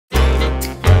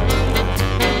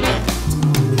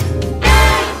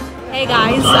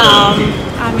Guys,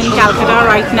 I'm in Calcutta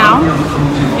right now,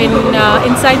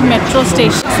 inside metro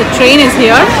station. The train is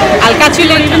here. I'll catch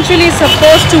you later. Eventually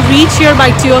supposed to reach here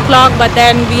by 2 o'clock, but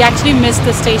then we actually missed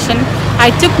the station. I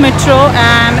took metro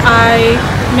and I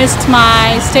missed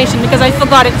my station because I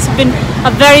forgot. It's been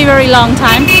a very long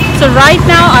time. So right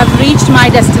now I've reached my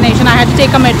destination. I had to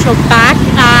take a metro back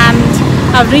and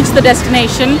I've reached the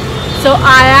destination. So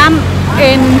I am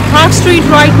in Park Street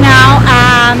right now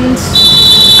and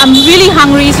I'm really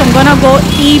hungry, so I'm gonna go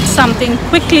eat something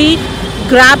quickly,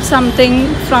 grab something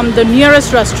from the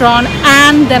nearest restaurant,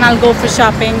 and then I'll go for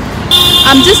shopping.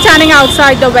 I'm just standing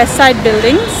outside the West Side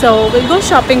building, so we'll go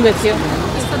shopping with you.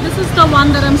 So this is the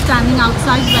one that I'm standing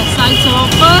outside West Side. So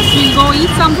first we'll go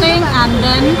eat something and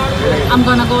then I'm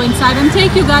gonna go inside and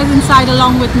take you guys inside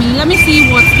along with me. Let me see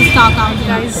what's the stock out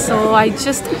here. Guys, so I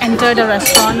just entered a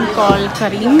restaurant called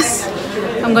Kareem's.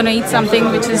 I'm gonna eat something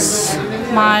which is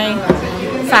my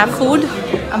fab food.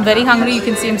 I'm very hungry. You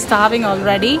can see I'm starving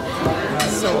already.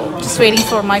 So just waiting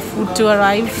for my food to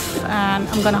arrive and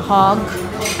I'm gonna hog.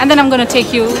 And then I'm gonna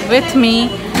take you with me.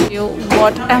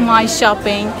 What am I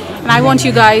shopping? And I want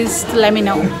you guys to let me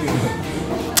know.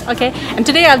 Okay, and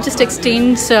today I've just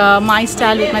exchanged my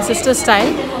style with my sister's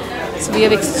style. So we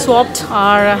have swapped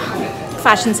our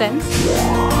fashion sense.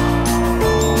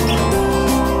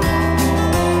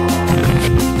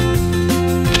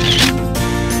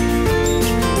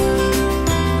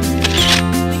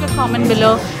 Comment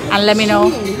below and let me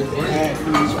know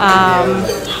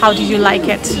how did you like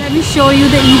it. Let me show you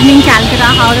the evening Calcutta.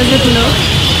 How does it look?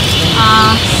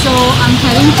 So I'm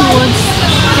heading towards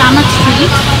Kamak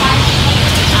Street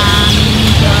and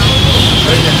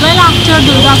well after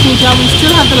Durga puja we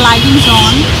still have the lightings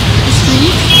on the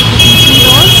street. You can see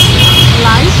those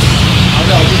lights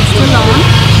still on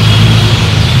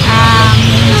and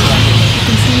you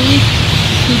can see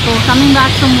people coming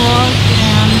back from work.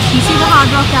 You see the Hard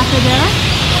Rock Cafe there?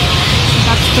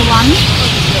 That's the one.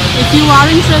 If you are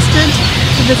interested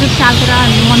to visit Calcutta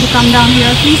and you want to come down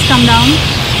here, please come down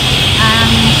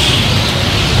and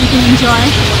you can enjoy.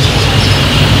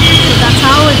 So that's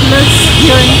how it looks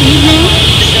here in the evening.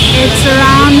 It's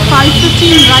around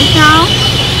 5:15 right now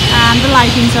and the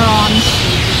lightings are on.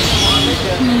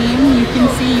 You can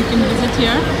see, you can visit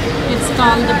here. It's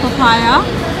called the Papaya.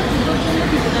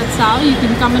 That's how you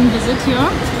can come and visit here.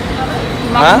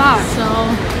 Huh? So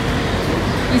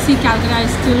you see Calcutta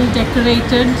is still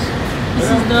decorated. This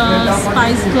is the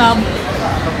Spice Club.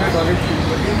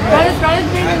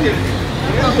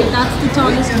 Okay, that's the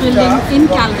tallest building in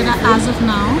Calcutta as of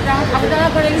now.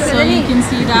 So you can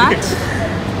see that.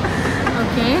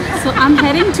 Okay, so I'm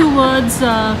heading towards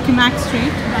Kamak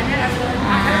Street.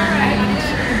 And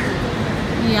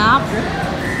yeah,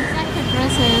 exact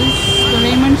address is the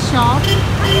Raymond Shop,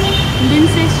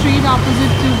 Lindsay Street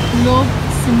opposite to Globe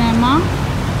Cinema,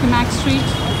 Kamak Street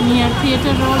near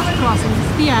Theatre Road crossing. This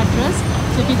is the address.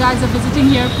 So if you guys are visiting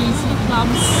here, please see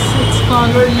clubs. It's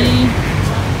called the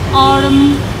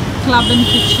Autumn Club and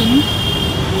Kitchen.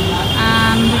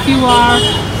 And if you are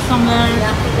somewhere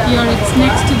here, it's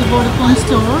next to the Vodafone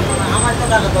store.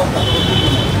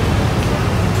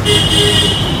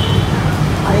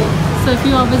 So if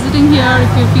you are visiting here,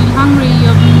 if you feel hungry, you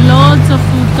have loads of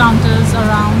food counters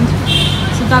around.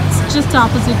 So that's just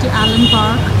opposite to Allen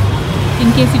Park.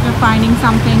 In case if you're finding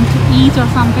something to eat or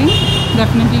something,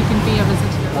 definitely you can pay a visit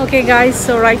here. Okay guys,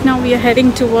 so right now we are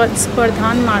heading towards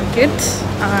Pardhan Market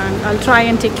and I'll try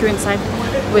and take you inside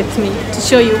with me to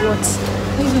show you what's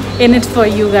in it for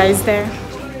you guys there.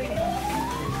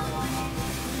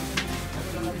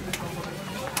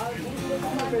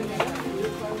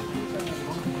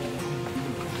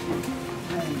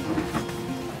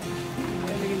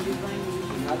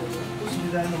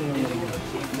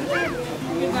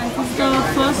 This is the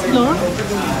first floor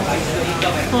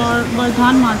for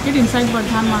Pardhan Market, inside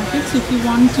Pardhan Market. So if you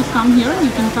want to come here, you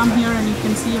can come here and you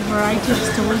can see a variety of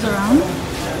stores around.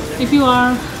 If you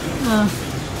are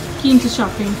keen to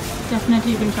shopping,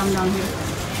 definitely you can come down here.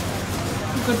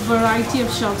 Good variety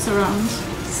of shops around,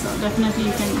 so definitely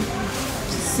you can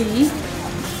see,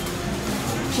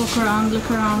 walk around, look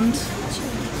around.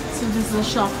 So this is a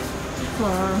shop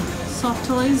for soft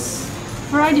toys.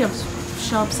 Variety of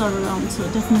shops are around, so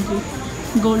definitely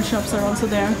gold shops are also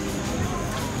there.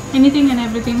 Anything and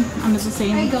everything under the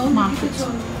same market.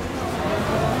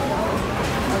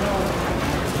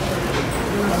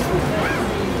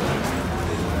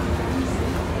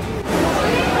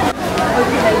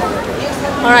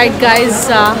 Alright guys,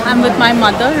 I'm with my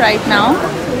mother right now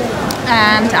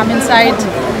and I'm inside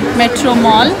Metro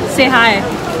Mall. Say hi.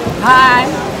 Hi.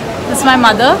 This is my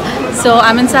mother So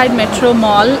I'm inside Metro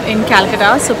Mall in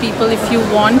Calcutta. So people, if you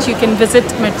want, you can visit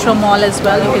Metro Mall as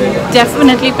well. You can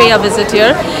definitely pay a visit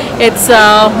here. It's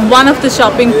one of the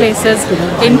shopping places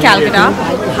in Calcutta.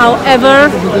 However,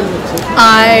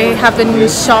 I have been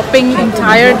shopping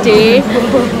entire day.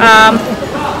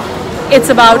 It's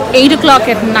about 8 o'clock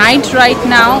at night right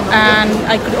now, and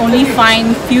I could only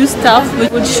find few stuff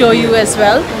which would show you as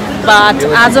well. But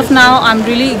as of now, I'm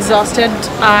really exhausted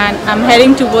and I'm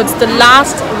heading towards the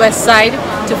last west side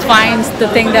to find the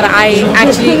thing that I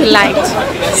actually liked.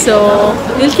 So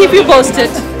we'll keep you posted.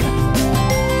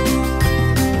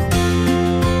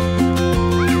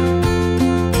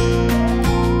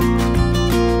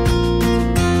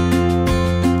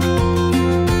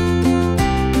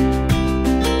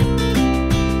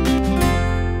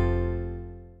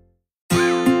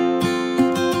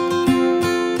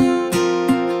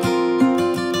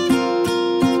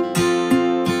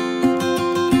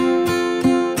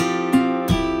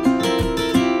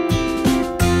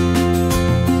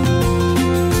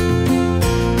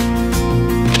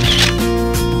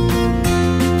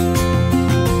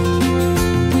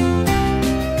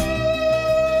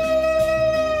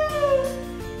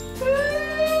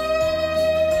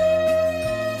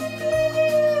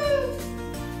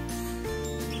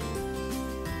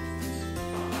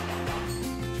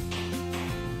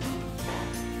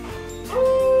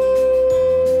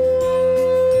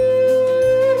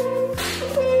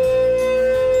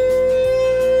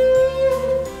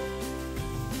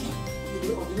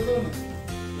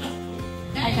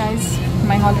 Hi guys,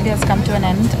 my holiday has come to an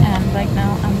end and right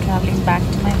now I'm traveling back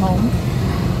to my home.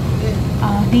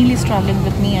 Neil is traveling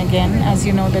with me again, as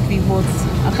you know that we both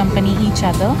accompany each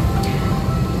other.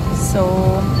 So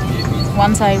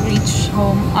once I reach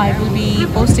home, I will be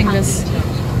posting this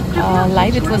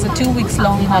live. It was a 2 weeks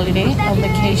long holiday, a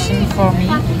vacation for me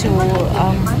to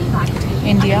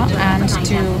India and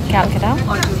to Calcutta.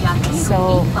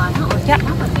 So yeah,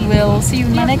 we'll see you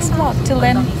in my next vlog. Till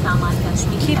then,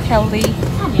 keep healthy,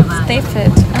 stay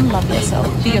fit and love yourself.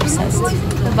 Be obsessed.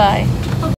 Bye bye.